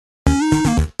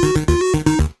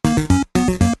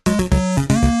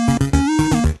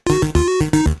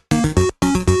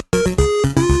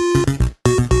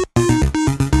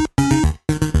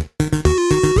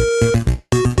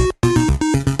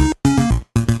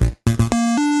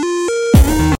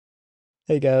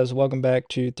Hey guys, welcome back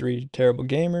to Three Terrible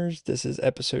Gamers. This is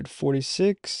episode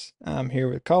 46. I'm here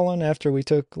with Colin after we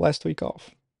took last week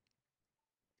off.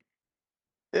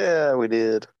 Yeah, we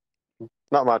did.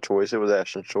 Not my choice. It was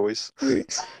Ashton's choice. We,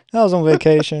 I was on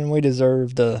vacation. We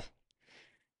deserved a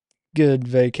good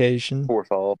vacation. Poor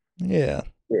fault. Yeah,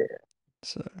 Yeah.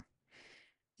 so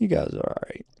you guys are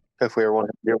alright. Hopefully everyone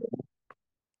had a good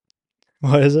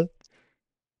one. What is it?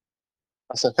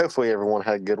 I said hopefully everyone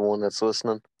had a good one that's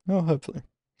listening. Oh, hopefully.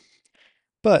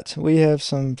 But we have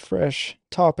some fresh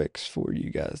topics for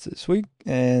you guys this week,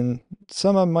 and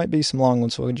some of them might be some long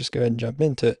ones, so we can just go ahead and jump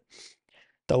into it.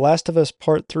 The Last of Us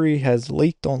Part 3 has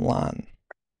leaked online.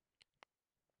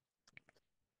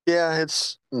 Yeah,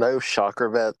 it's no shocker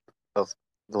that of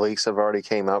the leaks have already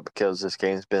came out because this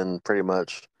game's been pretty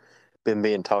much been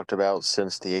being talked about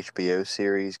since the HBO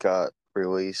series got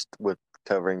released with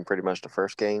covering pretty much the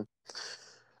first game.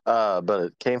 But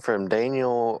it came from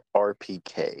Daniel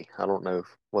RPK. I don't know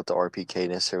what the RPK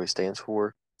necessarily stands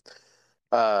for.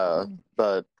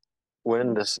 But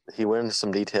he went into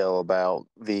some detail about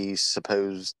the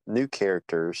supposed new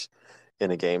characters in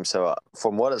the game. So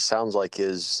from what it sounds like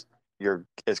is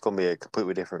it's going to be a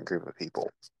completely different group of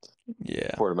people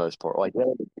Yeah, for the most part. Like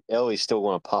Ellie's still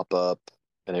going to pop up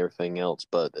and everything else,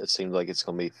 but it seems like it's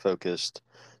going to be focused.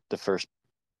 The first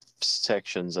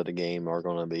sections of the game are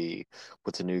going to be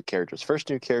with the new characters.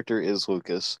 First new character is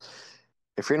Lucas,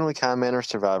 a friendly, kind-mannered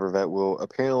survivor that will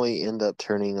apparently end up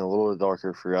turning a little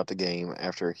darker throughout the game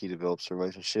after he develops a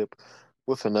relationship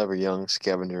with another young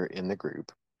scavenger in the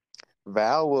group.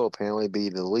 Val will apparently be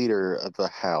the leader of the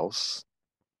house,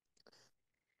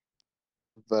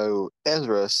 though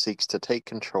Ezra seeks to take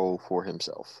control for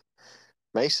himself.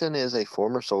 Mason is a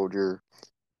former soldier,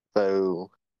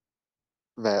 though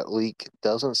that leak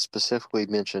doesn't specifically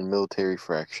mention military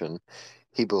fraction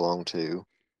he belonged to,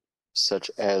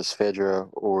 such as Fedra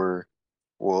or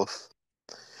Wolf.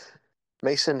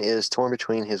 Mason is torn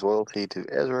between his loyalty to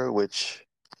Ezra, which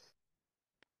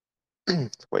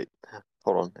wait,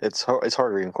 hold on, it's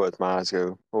hard reading quotes. My eyes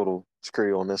go a little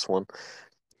screwy on this one.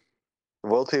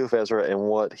 Loyalty of Ezra and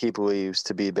what he believes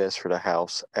to be best for the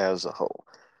house as a whole.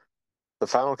 The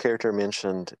final character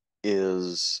mentioned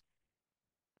is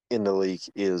in the leak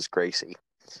is Gracie,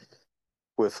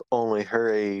 with only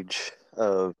her age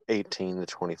of 18 to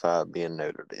 25 being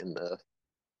noted in the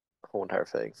whole entire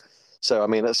thing. So I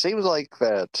mean, it seems like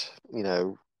that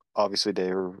obviously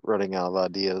they're running out of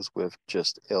ideas with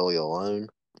just Ellie alone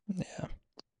yeah.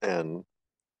 and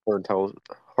her told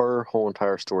her whole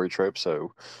entire story trope.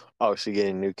 So obviously,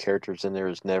 getting new characters in there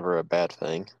is never a bad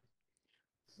thing.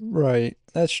 Right,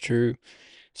 that's true.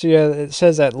 So yeah, it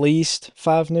says at least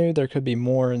five new. There could be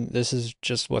more, and this is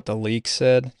just what the leak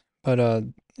said. But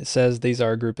it says these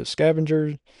are a group of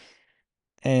scavengers,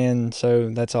 and so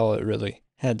that's all it really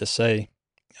had to say.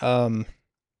 Um,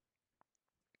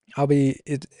 I'll be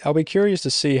curious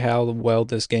to see how well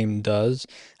this game does.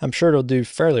 I'm sure it'll do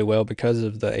fairly well because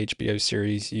of the HBO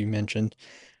series you mentioned.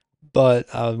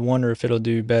 But I wonder if it'll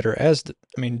do better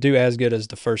do as good as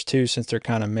the first two, since they're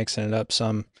kind of mixing it up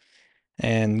some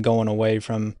and going away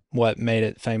from what made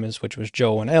it famous, which was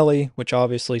Joel and Ellie, which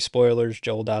obviously, spoilers,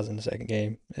 Joel dies in the second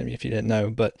game, if you didn't know.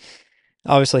 But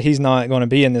obviously, he's not going to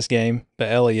be in this game, but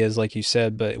Ellie is, like you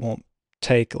said, but it won't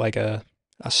take like a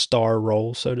star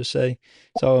role, so to say.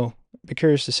 So, be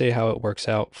curious to see how it works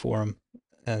out for him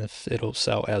and if it'll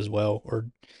sell as well or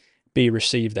be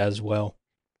received as well.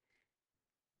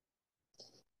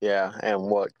 Yeah, and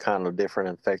what kind of different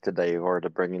infected they are to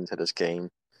bring into this game.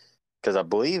 Because I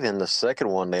believe in the second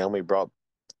one they only brought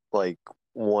like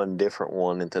one different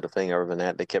one into the thing. Other than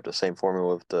that, they kept the same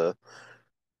formula with the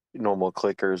normal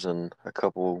clickers and a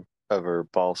couple other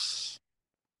boss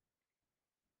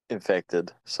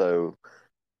infected. So,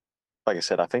 like I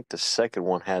said, I think the second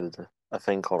one had a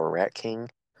thing called a Rat King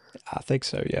I think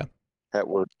so, yeah. that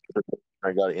was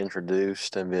I got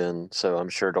introduced, and then so I'm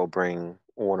sure they'll bring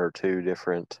one or two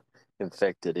different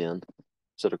infected in.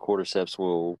 So the cordyceps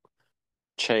will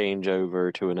change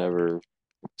over to another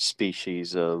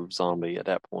species of zombie at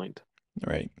that point.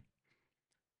 Right.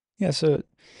 Yeah, so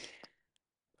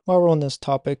while we're on this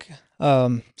topic,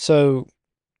 so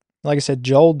like I said,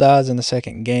 Joel dies in the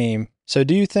second game. So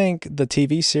do you think the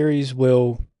TV series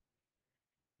will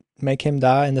make him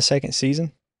die in the second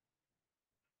season?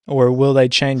 Or will they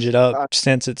change it up I,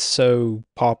 since it's so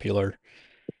popular?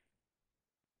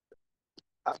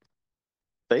 I,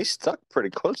 they stuck pretty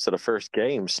close to the first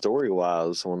game story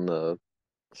wise on the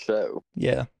show.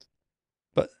 Yeah,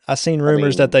 but I seen I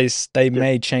rumors that mean, they just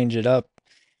may change it up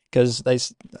because a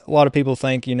lot of people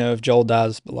think, if Joel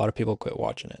dies, a lot of people quit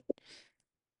watching it.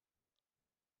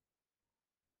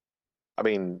 I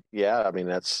mean, yeah, I mean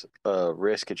that's a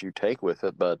risk that you take with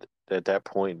it, but at that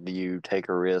point, do you take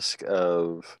a risk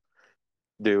of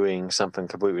doing something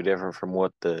completely different from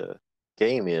what the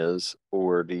game is,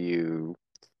 or do you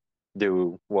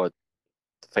do what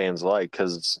the fans like?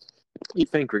 Because you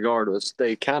think, regardless,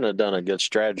 they kind of done a good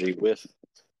strategy with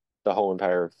the whole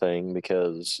entire thing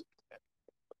because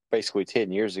basically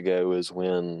 10 years ago is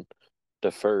when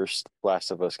the first Last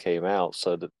of Us came out.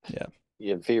 So that Yeah.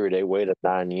 in theory, they waited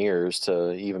 9 years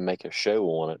to even make a show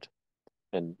on it.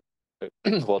 And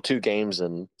well, two games,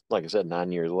 and like I said,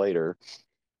 9 years later,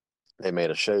 they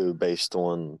made a show based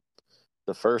on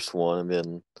the first one. And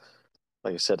then,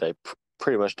 like I said, they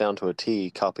pretty much down to a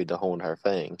T copied the whole entire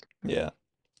thing. Yeah.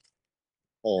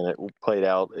 And it played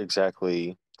out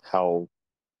exactly how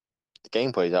the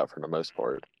game plays out for the most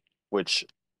part, which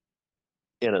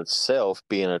in itself,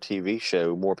 being a TV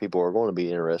show, more people are going to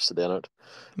be interested in it.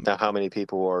 Now, how many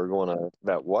people are going to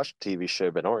that watch the TV show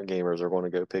but aren't gamers are going to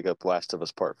go pick up Last of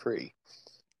Us Part 3?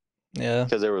 Yeah.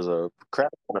 Because there was a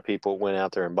crap ton of people went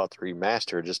out there and bought the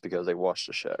remaster just because they watched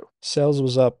the show. Sales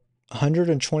was up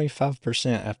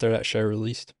 125% after that show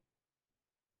released.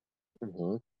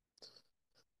 Hmm.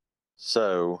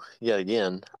 So, yet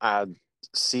again, I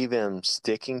see them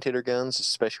sticking to their guns,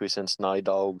 especially since Naughty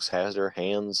Dogs has their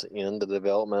hands in the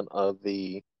development of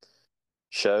the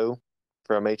show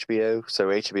from HBO. So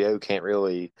HBO can't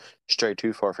really stray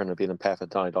too far from it being a path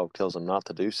that Naughty Dog tells them not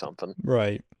to do something.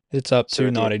 Right. It's up So to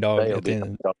at the end Naughty of the day, Dog it'll at the be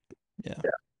end. Yeah.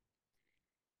 yeah.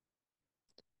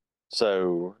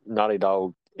 So Naughty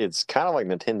Dog, it's kind of like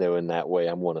Nintendo in that way,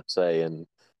 I'm going to say, and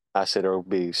I said it'll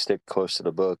be stick close to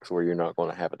the books where you're not going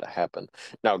to have it to happen.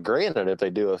 Now, granted, if they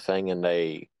do a thing and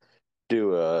they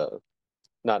do a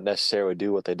not necessarily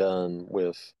do what they done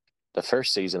with the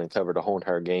first season and cover the whole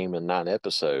entire game in 9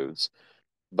 episodes,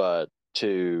 but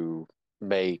to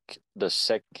make the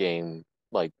second game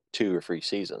like 2 or 3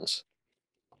 seasons.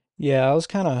 Yeah, I was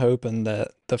kind of hoping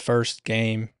that the first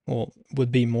game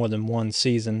would be more than one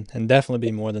season and definitely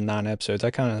be more than 9 episodes. I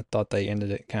kind of thought they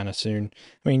ended it kind of soon.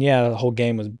 I mean, yeah, the whole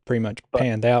game was pretty much But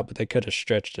panned out, but they could have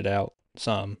stretched it out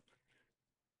some.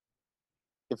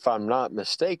 if I'm not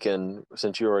mistaken,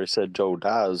 since you already said Joel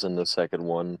dies in the second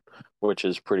one, which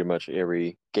is pretty much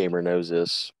every gamer knows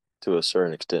this to a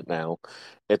certain extent now,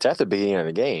 it's at the beginning of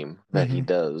the game that he Hmm.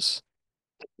 does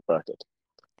fuck it.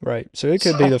 Right. So it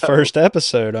could be the So, first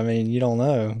episode. I mean, you don't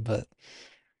know, but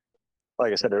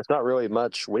like I said, there's not really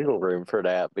much wiggle room for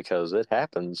that because it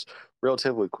happens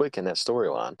relatively quick in that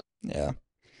storyline. yeah.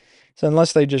 So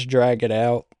unless they just drag it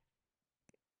out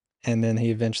and then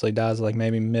he eventually dies, like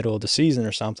maybe middle of the season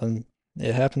or something,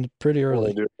 it happened pretty Or they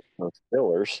early. do it with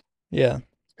fillers Yeah.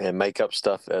 and make up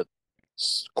stuff that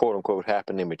quote unquote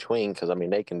happened in between because I mean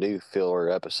they can do filler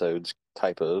episodes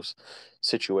type of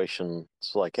situations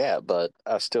like that, but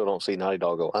I still don't see Naughty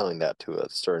Dog allowing that to a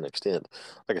certain extent.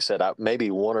 Like I said,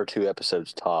 maybe 1 or 2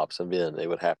 episodes tops, and then it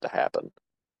would have to happen.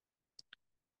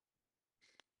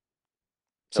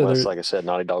 So Unless, there, like I said,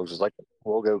 Naughty Dogs is like,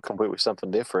 we'll go completely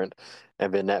something different,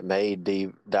 and then that may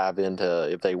dive into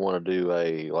if they want to do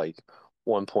a like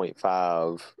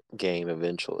 1.5 game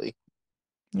eventually.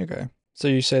 okay. So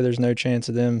you say there's no chance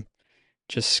of them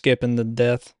just skipping the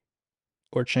death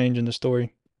or changing the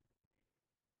story?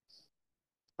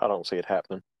 I don't see it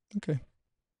happening. Okay.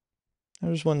 I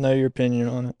just want to know your opinion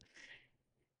on it.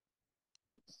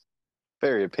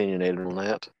 Very opinionated on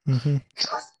that. Hmm.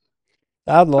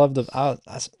 I'd love to.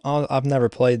 I've never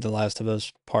played The Last of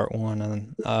Us Part One,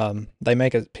 and they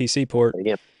make a PC port.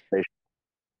 Again,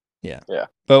 Yeah, yeah.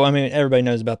 but I mean, everybody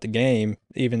knows about the game,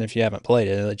 even if you haven't played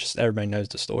it. It just everybody knows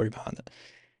the story behind it.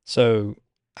 So,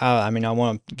 I mean, I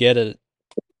want to get it.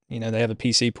 You know, they have a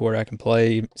PC port I can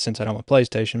play since I don't have a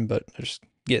PlayStation, but just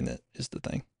getting it is the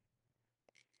thing.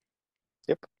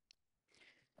 Yep.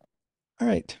 All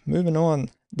right, moving on.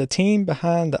 The team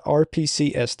behind the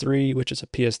RPC S3, which is a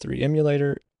PS3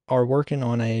 emulator, are working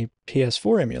on a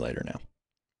PS4 emulator now.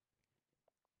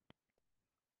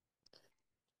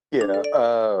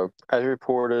 Yeah. As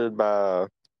reported by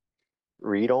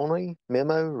Read Only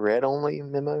Memo. I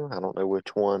don't know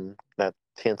which one that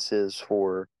tense is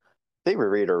for. I think we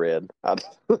read or read. I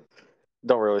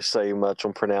don't really say much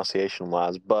on pronunciation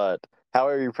wise, but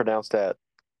however you pronounce that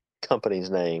company's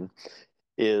name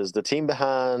is the team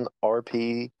behind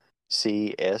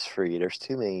RPCS Free. There's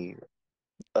too many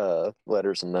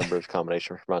letters and numbers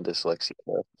combination for my dyslexia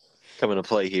to come into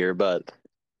play here, but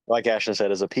like Ashton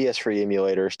said, as a PS3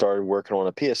 emulator, started working on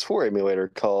a PS4 emulator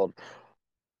called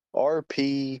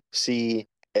RPCSX.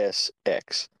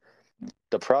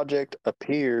 The project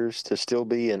appears to still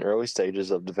be in early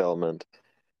stages of development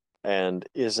and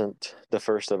isn't the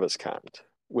first of its kind.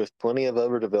 with plenty of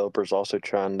other developers also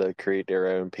trying to create their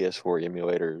own PS4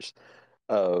 emulators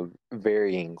of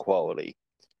varying quality.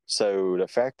 So the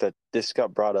fact that this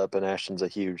got brought up and Ashton's a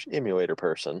huge emulator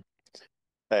person,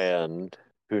 and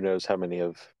who knows how many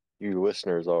of you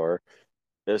listeners are,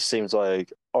 this seems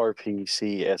like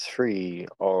RPCS3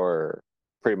 are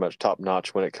pretty much top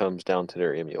notch when it comes down to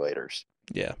their emulators.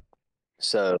 Yeah.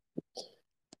 So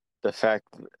the fact,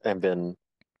 and then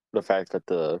the fact that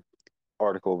the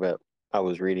article that I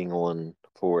was reading on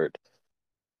for it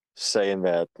saying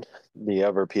that the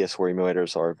other PS4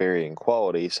 emulators are varying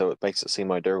quality, so it makes it seem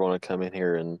like they're going to come in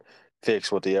here and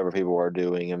fix what the other people are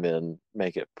doing and then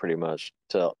make it pretty much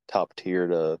top tier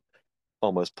to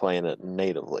almost playing it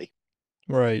natively.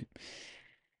 Right.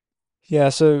 Yeah,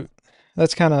 so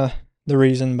that's kind of the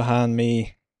reason behind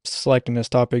me selecting this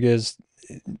topic is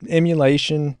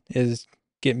emulation is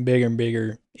getting bigger and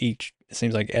bigger each it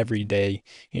seems like every day.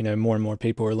 More and more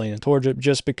people are leaning towards it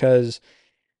just because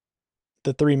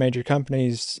the three major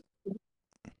companies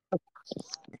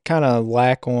kind of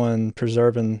lack on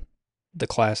preserving the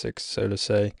classics, so to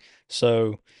say.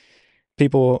 So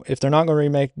people, if they're not going to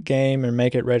remake a game and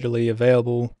make it readily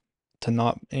available, to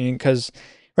not, because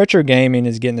retro gaming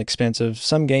is getting expensive.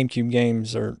 Some GameCube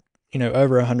games are,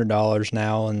 over $100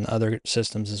 now, and other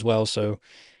systems as well. So,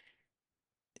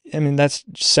 I mean, that's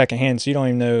secondhand. So you don't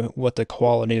even know what the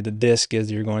quality of the disc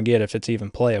is you're going to get if it's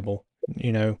even playable.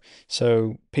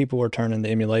 So people are turning to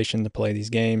emulation to play these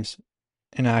games,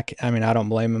 and I mean, I don't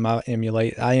blame them. I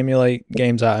emulate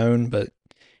games I own, but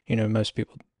most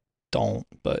people don't.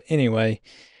 But anyway,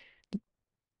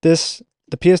 this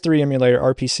the PS3 emulator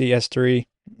RPC S3.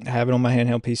 I have it on my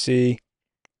handheld PC,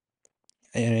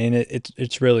 and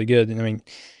it's really good. I mean,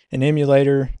 an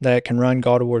emulator that can run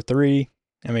God of War 3.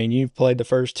 I mean, you've played the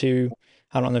first two.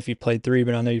 I don't know if you played 3,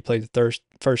 but I know you played the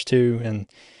first two, and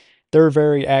they're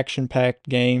very action-packed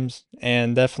games,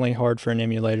 and definitely hard for an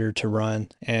emulator to run,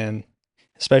 and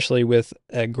especially with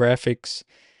a graphics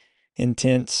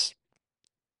intense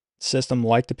system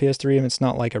like the PS3. And it's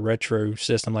not like a retro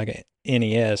system like a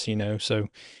NES, so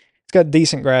it's got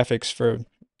decent graphics for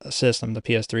a system the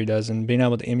PS3 does, and being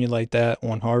able to emulate that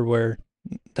on hardware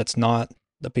that's not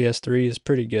the PS3 is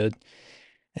pretty good.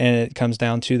 And it comes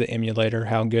down to the emulator,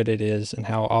 how good it is and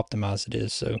how optimized it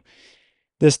is. So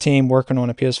this team working on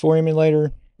a PS4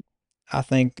 emulator, I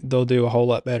think they'll do a whole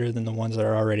lot better than the ones that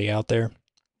are already out there,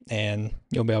 and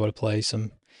you'll be able to play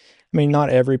some. I mean, not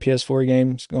every PS4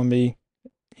 game is going to be,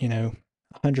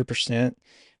 100%,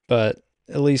 but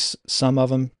at least some of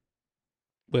them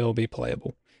will be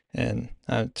playable. And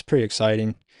it's pretty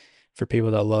exciting for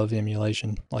people that love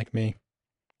emulation like me.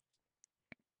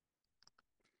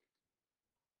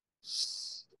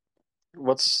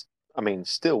 What's, I mean,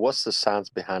 still, what's the science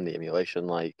behind the emulation?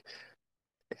 Like,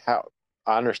 how,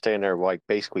 I understand they're like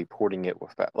basically porting it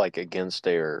with like against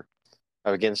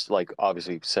like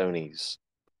obviously Sony's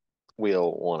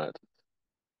will on it.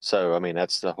 So, I mean,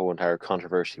 that's the whole entire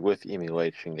controversy with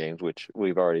emulation games, which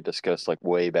we've already discussed like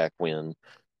way back when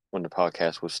the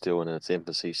podcast was still in its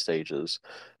infancy stages.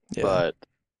 Yeah, But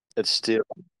it's still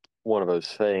one of those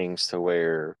things to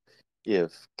where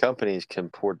if companies can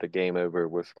port the game over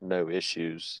with no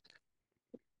issues,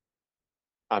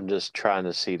 I'm just trying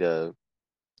to see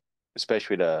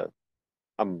especially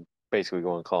I'm basically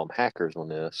going to call them hackers on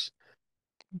this.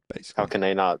 How basically. can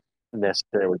they not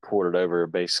necessarily port it over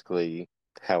basically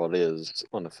how it is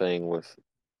on the thing with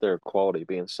their quality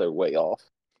being so way off?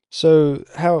 So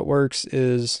how it works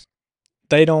is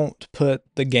they don't put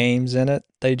the games in it.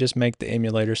 They just make the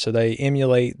emulator. So they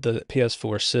emulate the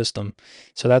PS4 system.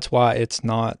 So that's why it's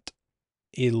not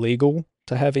illegal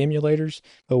to have emulators.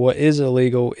 But what is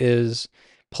illegal is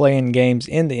playing games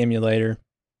in the emulator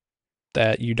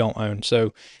that you don't own.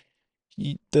 So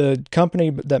the company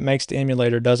that makes the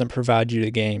emulator doesn't provide you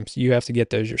the games. You have to get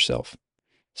those yourself.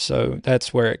 So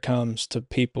that's where it comes to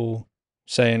people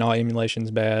saying, oh, emulation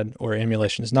is bad or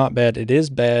emulation is not bad. It is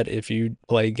bad if you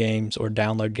play games or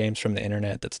download games from the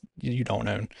internet that you don't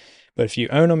own. But if you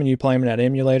own them and you play them in that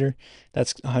emulator,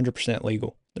 that's 100%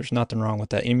 legal. There's nothing wrong with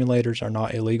that. Emulators are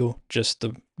not illegal. Just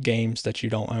the games that you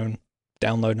don't own,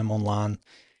 downloading them online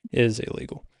is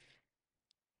illegal.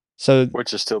 So,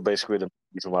 Which is still basically the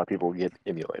reason why people get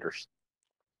emulators.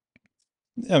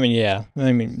 I mean, yeah.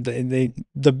 I mean, the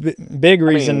big I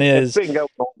reason mean, it's is been going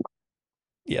on.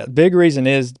 yeah, the big reason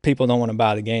is people don't want to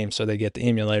buy the game, so they get the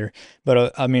emulator.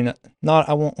 But I mean, not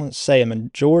I won't say a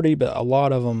majority, but a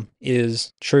lot of them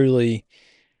is truly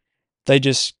they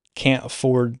just can't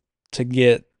afford to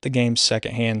get the game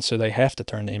secondhand, so they have to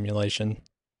turn to emulation.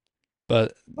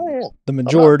 But Oh, yeah. the I'm not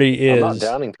majority I'm not is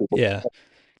downing people. yeah,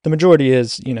 The majority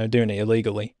is, doing it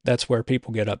illegally. That's where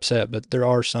people get upset. But there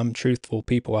are some truthful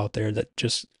people out there that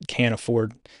just can't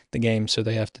afford the game, so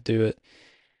they have to do it.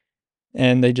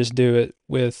 And they just do it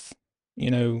with, you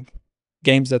know,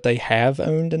 games that they have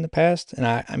owned in the past. And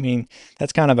I mean,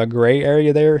 that's kind of a gray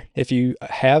area there. If you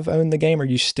have owned the game or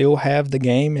you still have the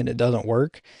game and it doesn't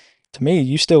work, to me,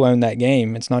 you still own that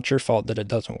game. It's not your fault that it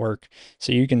doesn't work.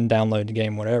 So you can download the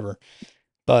game, whatever.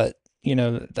 But,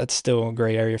 that's still a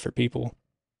gray area for people.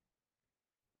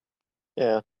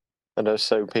 Yeah. I know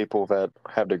some people that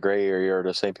have the gray area are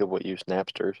the same people that use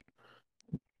Napsters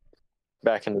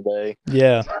back in the day.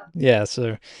 Yeah. Yeah.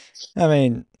 So, I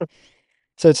mean,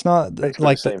 so it's not Basically the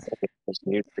like the, same thing as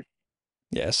music.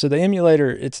 yeah. So the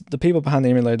emulator, it's the people behind the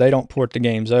emulator, they don't port the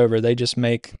games over. They just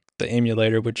make the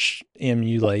emulator, which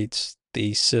emulates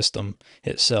the system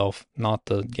itself, not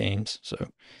the games. So,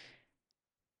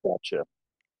 Gotcha.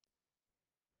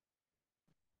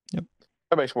 yep.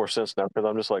 That makes more sense now because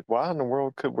I'm just like, why in the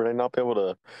world would they not be able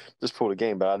to just pull the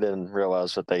game? But I didn't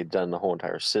realize that they'd done the whole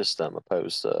entire system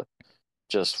opposed to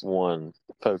just one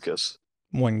focus.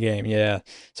 One game, yeah.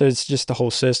 So it's just the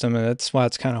whole system, and that's why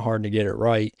it's kind of hard to get it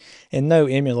right. And no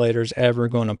emulator's ever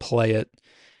going to play it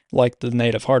like the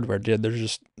native hardware did.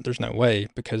 There's no way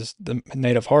because the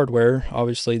native hardware,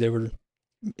 obviously, they were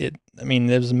it. I mean,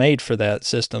 it was made for that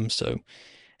system. So,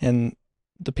 and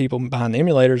the people behind the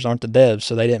emulators aren't the devs,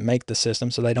 so they didn't make the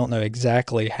system, so they don't know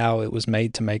exactly how it was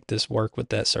made to make this work with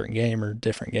that certain game or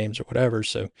different games or whatever.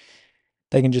 So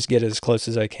they can just get as close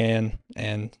as they can,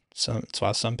 and that's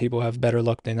why some people have better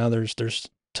luck than others. There's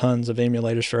tons of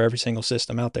emulators for every single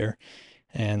system out there,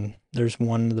 and there's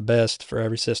one of the best for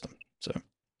every system. So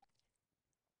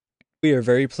we are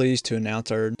very pleased to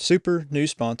announce our super new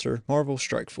sponsor, Marvel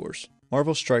Strike Force.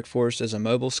 Marvel Strike Force is a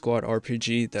mobile squad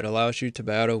RPG that allows you to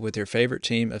battle with your favorite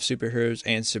team of superheroes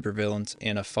and supervillains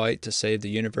in a fight to save the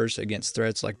universe against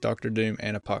threats like Doctor Doom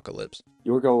and Apocalypse.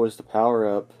 Your goal is to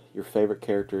power up your favorite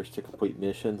characters to complete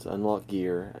missions, unlock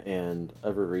gear and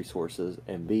other resources,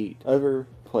 and beat other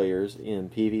players in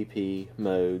PvP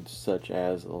modes such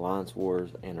as Alliance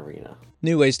Wars and Arena.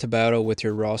 New ways to battle with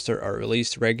your roster are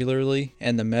released regularly,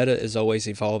 and the meta is always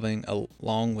evolving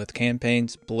along with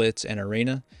campaigns, Blitz, and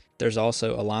Arena. There's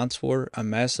also Alliance War, a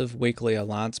massive weekly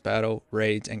alliance battle,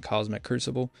 raids, and Cosmic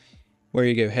Crucible, where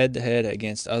you go head to head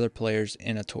against other players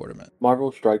in a tournament.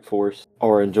 Marvel Strike Force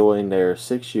are enjoying their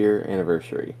 6-year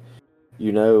anniversary.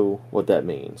 You know what that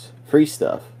means. Free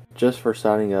stuff, just for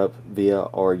signing up via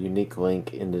our unique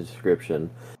link in the description.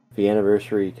 The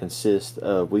anniversary consists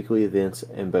of weekly events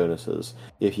and bonuses.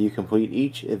 If you complete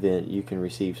each event, you can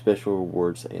receive special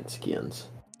rewards and skins.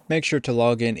 Make sure to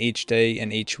log in each day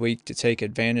and each week to take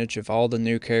advantage of all the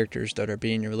new characters that are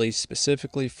being released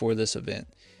specifically for this event.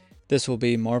 This will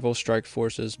be Marvel Strike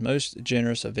Force's most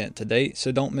generous event to date,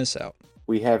 so don't miss out.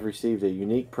 We have received a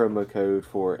unique promo code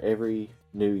for every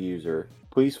new user.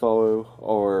 Please follow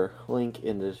our link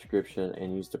in the description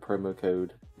and use the promo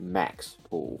code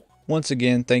MAXPOOL. Once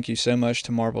again, thank you so much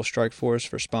to Marvel Strike Force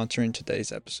for sponsoring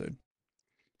today's episode.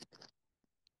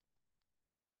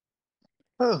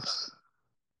 Oh,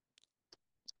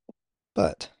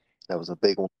 But that was a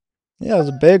big one. yeah, it was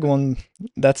a big one.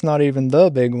 That's not even the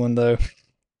big one, though.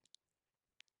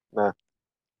 Nah.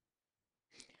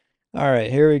 All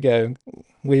right, here we go.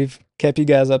 We've kept you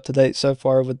guys up to date so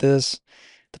far with this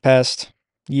the past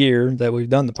year that we've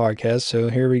done the podcast. So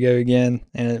here we go again,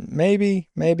 and it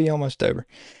maybe almost over.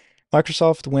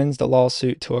 Microsoft wins the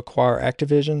lawsuit to acquire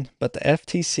Activision, but the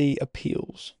FTC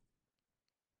appeals.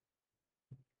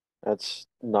 That's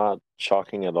not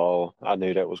shocking at all. I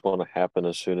knew that was going to happen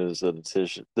as soon as the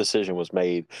decision was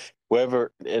made.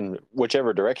 Whoever in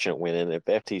whichever direction it went in, if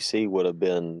FTC would have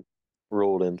been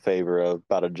ruled in favor of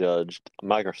by the judge,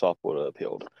 Microsoft would have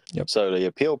appealed. Yep. So the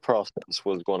appeal process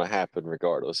was going to happen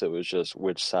regardless. It was just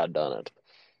which side done it.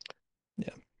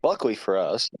 Yeah. Luckily for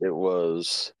us, it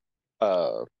was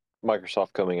uh,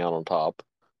 Microsoft coming out on top,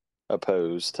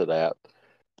 opposed to that.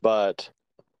 But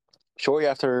shortly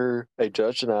after a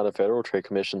judge denied a Federal Trade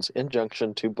Commission's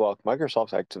injunction to block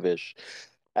Microsoft's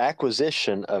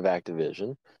acquisition of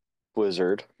Activision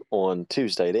Blizzard on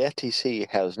Tuesday, the FTC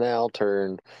has now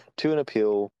turned to an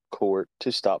appeal court to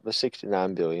stop the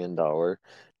 $69 billion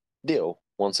deal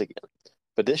once again.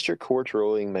 The district court's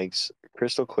ruling makes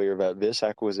crystal clear that this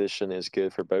acquisition is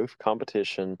good for both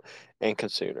competition and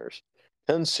consumers.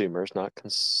 Consumers, not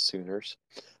consumers.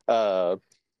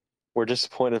 We're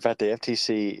disappointed that the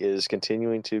FTC is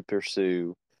continuing to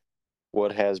pursue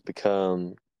what has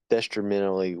become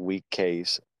detrimentally weak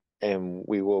case, and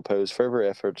we will oppose further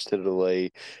efforts to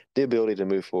delay the ability to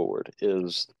move forward,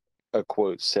 is a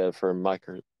quote said from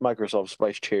Microsoft's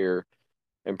vice chair,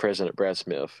 and President Brad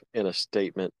Smith in a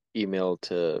statement emailed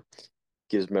to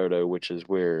Gizmodo, which is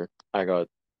where I got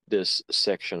this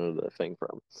section of the thing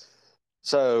from.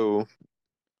 So,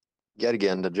 yet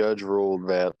again, the judge ruled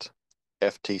that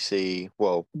FTC,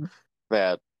 well,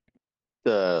 that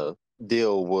the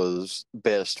deal was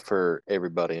best for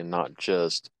everybody and not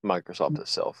just Microsoft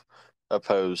itself,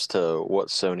 opposed to what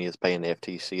Sony is paying the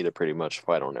FTC to pretty much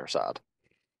fight on their side.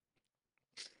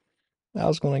 I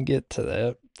was going to get to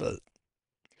that, but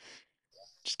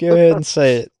just go ahead and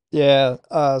say it. Yeah.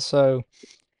 So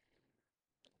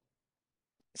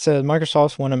it said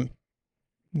Microsoft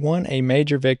won a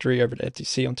major victory over the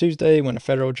FTC on Tuesday when a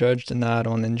federal judge denied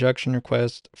an injunction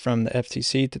request from the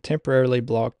FTC to temporarily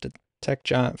block the tech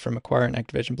giant from acquiring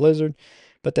Activision Blizzard,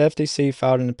 but the FTC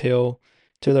filed an appeal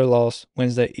to their loss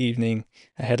Wednesday evening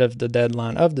ahead of the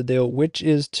deadline of the deal, which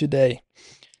is today.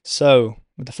 So,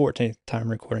 with the 14th time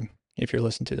recording, if you're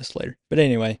listening to this later. But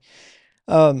anyway,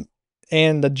 um,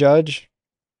 and the judge,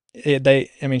 she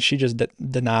just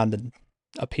denied the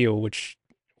appeal, which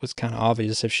was kind of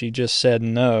obvious. If she just said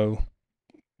no,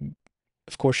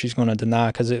 of course she's going to deny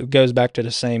because it goes back to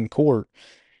the same court,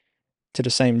 to the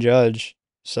same judge.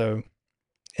 So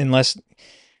unless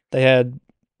they had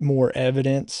more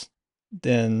evidence,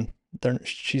 then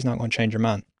she's not going to change her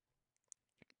mind.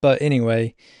 But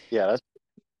anyway, Yeah, that's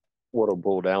what it'll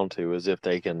boil down to is if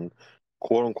they can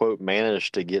quote unquote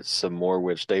manage to get some more,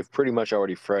 which they've pretty much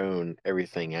already thrown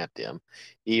everything at them.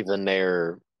 Even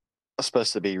their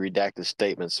supposed to be redacted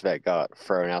statements that got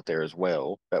thrown out there as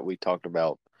well that we talked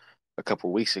about a couple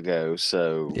of weeks ago.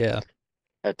 So yeah,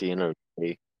 at the end of the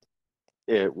day,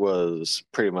 it was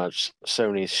pretty much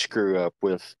Sony's screw up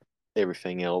with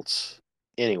everything else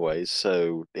anyways.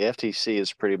 So the FTC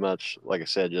is pretty much, like I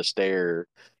said, just there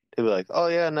to be like, oh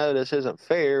yeah, no, this isn't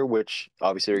fair, which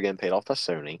obviously they're getting paid off by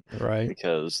Sony right.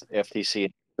 because FTC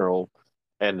in general,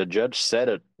 and the judge said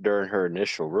it during her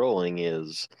initial ruling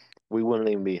is we wouldn't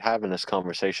even be having this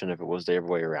conversation if it was the other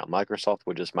way around. Microsoft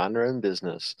would just mind their own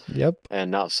business Yep. and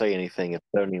not say anything if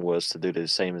Sony was to do the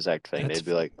same exact thing. That's They'd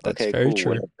be like, that's okay, very cool,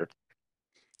 true. whatever.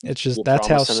 It's just You're that's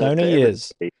how promising it to Sony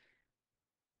is. everybody.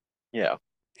 Yeah.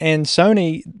 And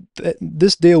Sony,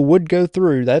 this deal would go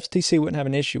through. The FTC wouldn't have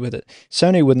an issue with it.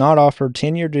 Sony would not offer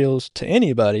 10-year deals to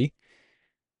anybody,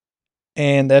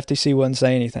 and the FTC wouldn't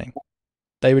say anything.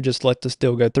 They would just let this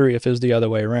deal go through if it was the other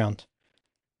way around.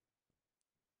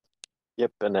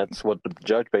 Yep, and that's what the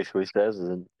judge basically says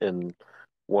in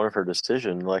one of her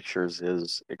decision lectures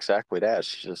is exactly that.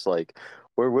 She's just like,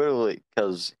 we're really,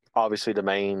 because obviously the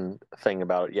main thing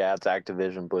about it, yeah, it's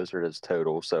Activision Blizzard is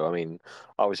total. So, I mean,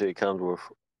 obviously it comes with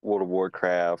World of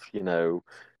Warcraft,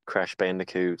 Crash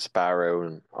Bandicoot, Spyro,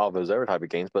 and all those other type of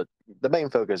games. But the main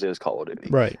focus is Call of Duty.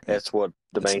 Right. That's what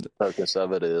the That's main focus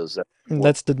of it is.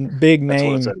 that's the big That's what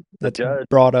it name says. The that's judge,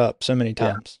 brought up so many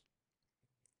yeah. times.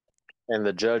 And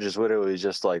the judge is literally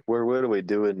just like, we're literally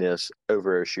doing this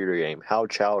over a shooter game. How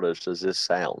childish does this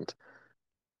sound?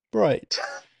 Right.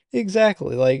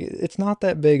 Exactly. Like it's not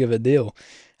that big of a deal.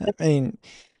 I mean,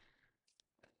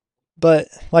 but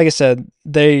like I said,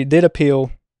 they did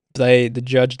appeal. The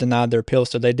judge denied their appeal,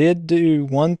 so they did do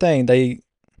one thing. They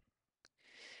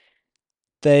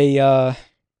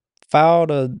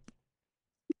filed a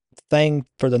thing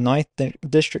for the Ninth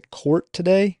District Court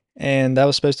today, and that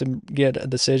was supposed to get a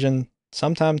decision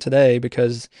sometime today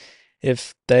because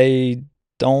if they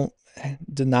don't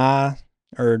deny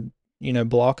or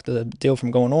block the deal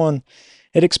from going on,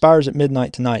 it expires at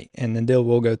midnight tonight, and the deal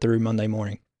will go through Monday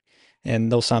morning, and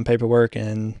they'll sign paperwork,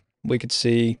 and we could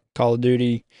see Call of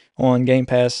Duty on Game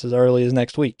Pass as early as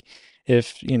next week.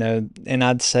 If and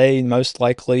I'd say most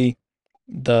likely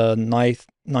the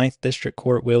ninth District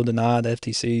Court will deny the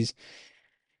FTC's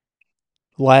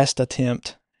last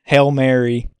attempt, Hail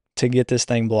Mary, to get this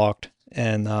thing blocked.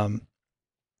 And I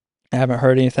haven't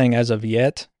heard anything as of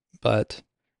yet, but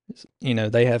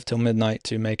they have till midnight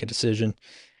to make a decision.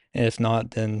 And if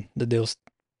not, then the deal's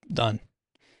done.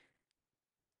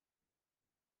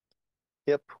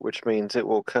 Yep, which means it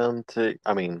will come to,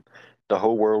 I mean, the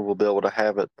whole world will be able to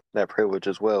have that privilege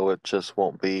as well. It just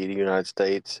won't be the United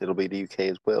States, it'll be the UK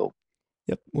as well.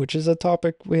 Yep, which is a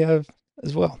topic we have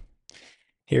as well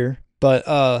here. But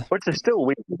Which is still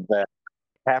weird that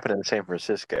happened in San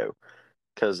Francisco,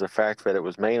 because the fact that it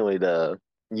was mainly the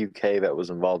UK that was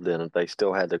involved in it, they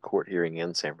still had the court hearing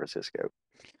in San Francisco.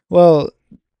 well,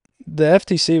 the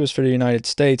FTC was for the United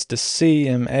States. The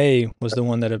CMA was the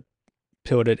one that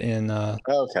appealed it in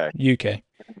Okay, UK.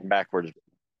 backwards.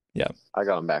 Yeah. I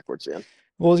got them backwards in.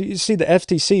 Well, you see, the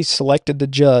FTC selected the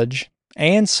judge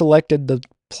and selected the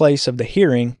place of the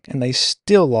hearing, and they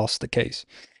still lost the case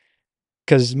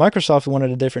because Microsoft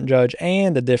wanted a different judge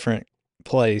and a different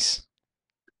place,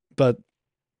 but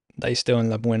they still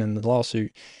ended up winning the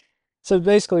lawsuit. So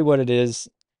basically, what it is,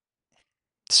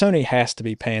 Sony has to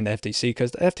be paying the FTC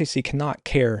because the FTC cannot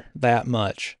care that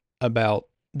much about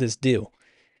this deal.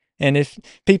 And if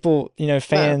people, No,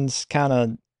 fans kind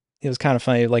of, it was kind of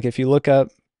funny. Like if you look up,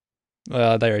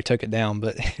 well, they already took it down,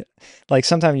 but like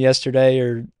sometime yesterday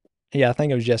or, yeah, I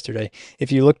think it was yesterday.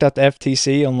 If you looked up the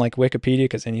FTC on like Wikipedia,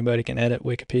 because anybody can edit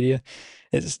Wikipedia,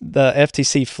 it's the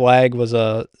FTC flag was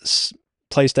a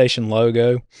PlayStation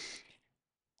logo.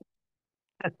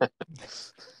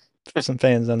 For some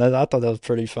fans, and I thought that was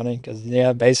pretty funny because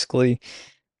yeah, basically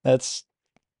that's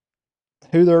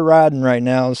who they're riding right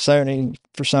now. Sony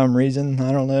for some reason,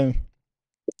 I don't know,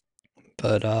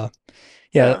 but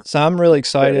yeah. yeah, So I'm really it's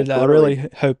excited. I literally. really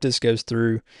hope this goes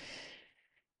through.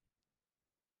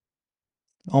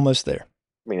 Almost there.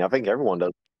 I mean, I think everyone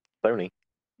does. Sony.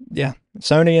 Yeah,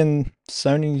 Sony and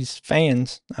Sony's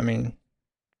fans. I mean,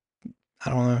 I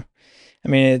don't know. I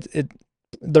mean,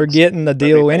 they're getting the Sony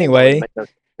deal fans only anyway. make us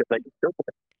if they can still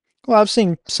play. Well, I've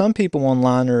seen some people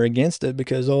online are against it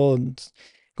because it's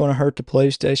going to hurt the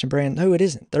PlayStation brand. No, it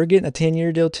isn't. They're getting a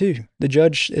 10-year deal too. The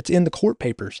judge, it's in the court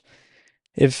papers.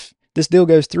 If this deal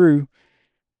goes through,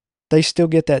 they still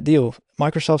get that deal.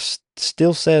 Microsoft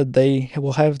still said they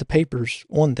will have the papers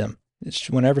on them. It's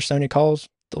whenever Sony calls,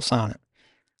 they'll sign it.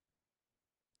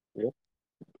 Yep.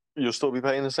 You'll still be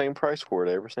paying the same price for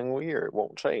it every single year. It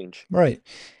won't change. Right.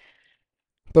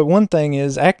 But one thing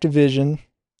is Activision.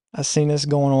 I've seen this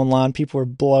going online. People are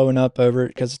blowing up over it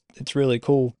because it's really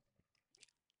cool.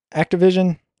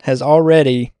 Activision has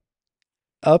already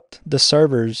upped the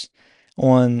servers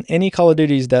on any Call of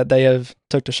Duties that they have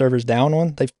took the servers down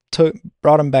on. They've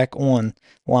brought them back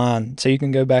online so you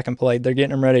can go back and play. They're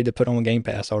getting them ready to put on Game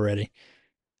Pass already.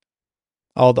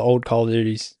 All the old Call of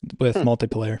Duties with Hmm.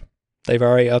 multiplayer. They've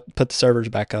already put the servers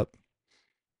back up.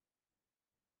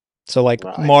 So like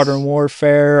Modern Nice.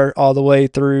 Warfare all the way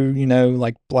through,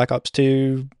 like Black Ops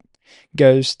 2,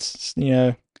 Ghosts,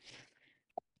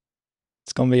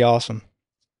 it's gonna be awesome.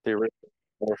 The original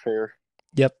Warfare.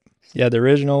 Yep. Yeah, the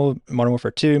original Modern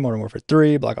Warfare 2, Modern Warfare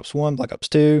 3, Black Ops 1, Black Ops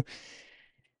 2,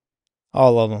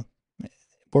 all of them.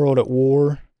 World at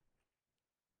War.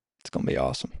 It's gonna be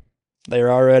awesome.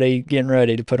 They're already getting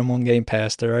ready to put them on Game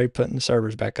Pass. They're already putting the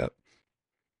servers back up.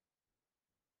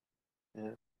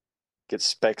 Yeah. Get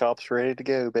Spec Ops ready to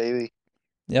go, baby.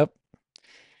 Yep.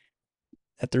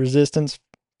 At the Resistance,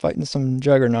 fighting some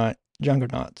juggernauts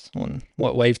on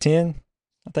what wave 10,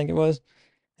 I think it was,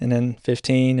 and then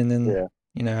 15, and then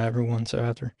Yeah. everyone. So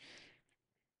after,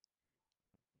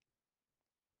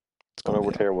 it's I gonna know be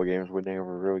we're all. terrible games. We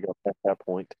never really got past that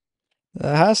point.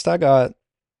 The highest I got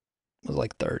was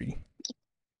like 30.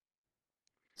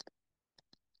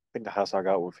 I think the highest I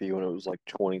got with you when it was like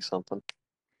 20 something.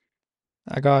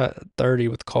 I got 30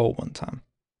 with Cole one time.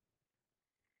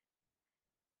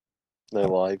 No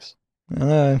lives. I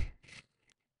know.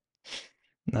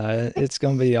 No, it's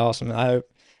gonna be awesome. I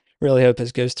really hope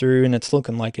this goes through, and it's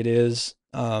looking like it is.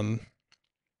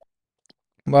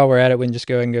 While we're at it, we can just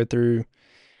go ahead and go through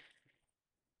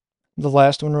the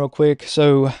last one real quick.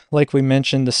 So, like we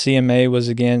mentioned, the CMA was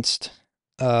against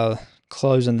uh,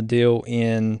 closing the deal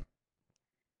in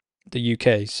the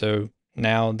UK. So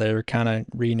now they're kind of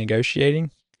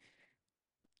renegotiating.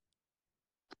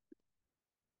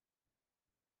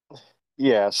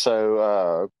 Yeah,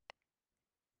 so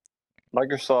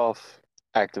Microsoft,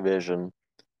 Activision,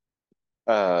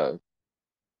 uh,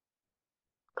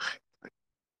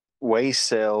 way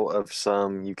sale of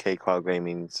some UK cloud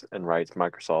gaming and rights,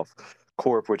 Microsoft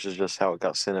Corp, which is just how it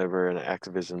got sent over, and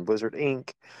Activision Blizzard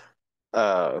Inc.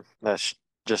 That's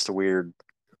just a weird,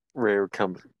 rare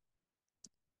company.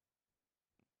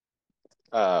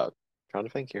 Trying to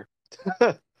think here.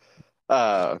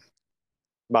 uh,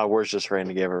 my words just ran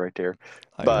together right there,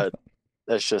 Oh, you're but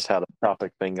that's just how the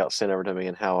topic thing got sent over to me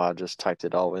and how I just typed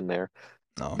it all in there.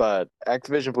 no. But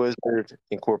Activision Blizzard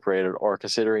Incorporated are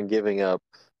considering giving up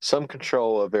some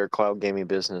control of their cloud gaming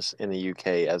business in the UK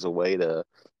as a way to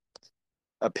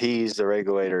appease the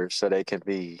regulators so they can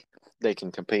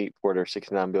compete for their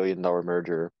 $69 billion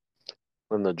merger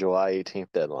on the July 18th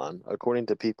deadline. According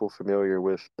to people familiar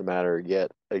with the matter,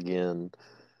 yet again,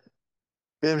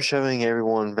 them showing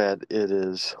everyone that it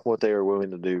is what they are willing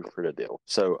to do for the deal.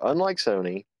 So, unlike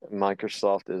Sony,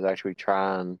 Microsoft is actually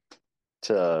trying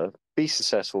to be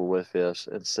successful with this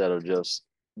instead of just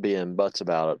being butts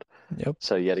about it. Yep.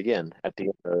 So, yet again, at the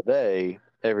end of the day,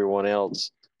 everyone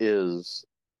else is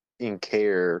in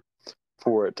care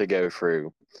for it to go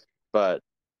through. But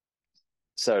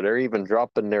so they're even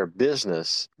dropping their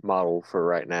business model for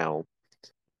right now.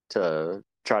 to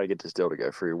try to get this deal to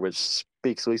go through, which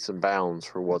speaks leaps and bounds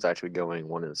for what's actually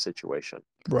going on in the situation.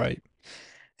 Right.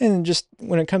 And just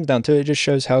when it comes down to it, it just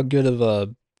shows how good of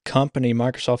a company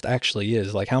Microsoft actually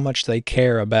is, like how much they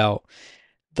care about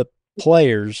the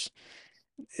players.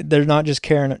 They're not just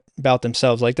caring about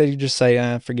themselves. Like they just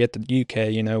say, forget the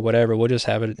UK, whatever. We'll just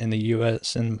have it in the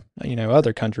US and,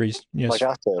 other countries. Like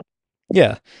I said,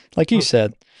 Yeah, like you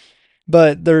said.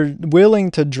 But they're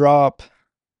willing to drop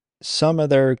some of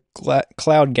their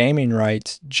cloud gaming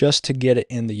rights just to get it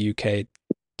in the UK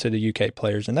to the UK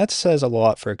players. And that says a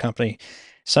lot for a company.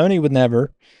 Sony would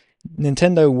never,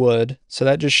 Nintendo would. So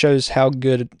that just shows how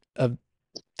good of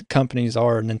the companies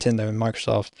are, Nintendo and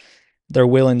Microsoft. They're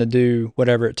willing to do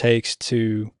whatever it takes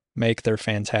to make their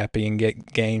fans happy and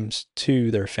get games to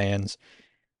their fans.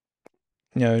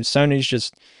 Sony's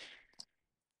just,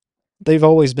 they've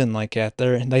always been like that.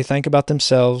 They think about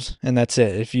themselves and that's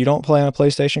it. If you don't play on a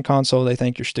PlayStation console, they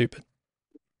think you're stupid.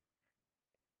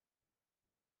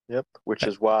 yep, which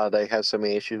is why they had so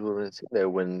many issues with Nintendo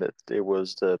when it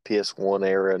was the PS1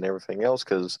 era and everything else,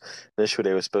 because initially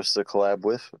they were supposed to collab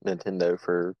with Nintendo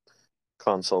for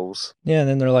consoles. Yeah, and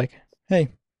then they're like, hey,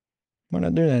 we're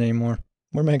not doing that anymore.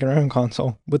 We're making our own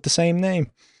console with the same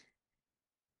name.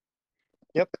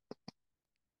 Yep.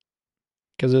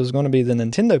 Because it was going to be the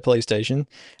Nintendo PlayStation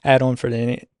add-on for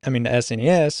the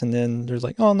SNES, and then there's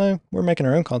like, oh no, we're making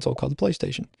our own console called the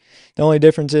PlayStation. The only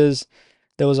difference is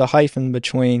there was a hyphen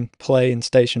between play and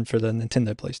station for the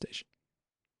Nintendo PlayStation,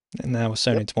 and that was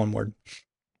Sony. Yep. It's one word.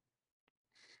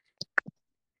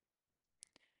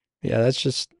 Yeah, that's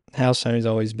just how Sony's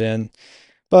always been.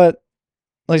 But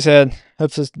like I said,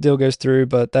 hope this deal goes through.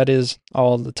 But that is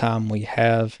all the time we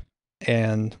have,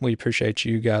 and we appreciate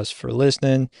you guys for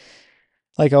listening.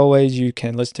 Like always, you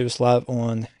can listen to us live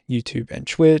on YouTube and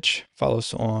Twitch. Follow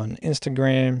us on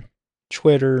Instagram,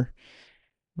 Twitter,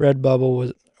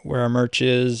 Redbubble, where our merch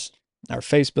is, our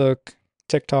Facebook,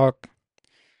 TikTok,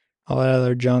 all that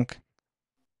other junk.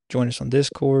 Join us on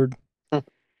Discord.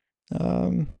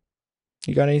 Um,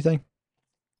 you got anything?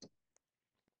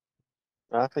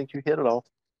 I think you hit it all.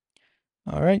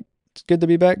 All right. It's good to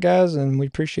be back, guys, and we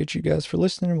appreciate you guys for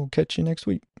listening. We'll catch you next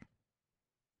week.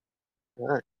 All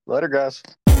right. Later, guys.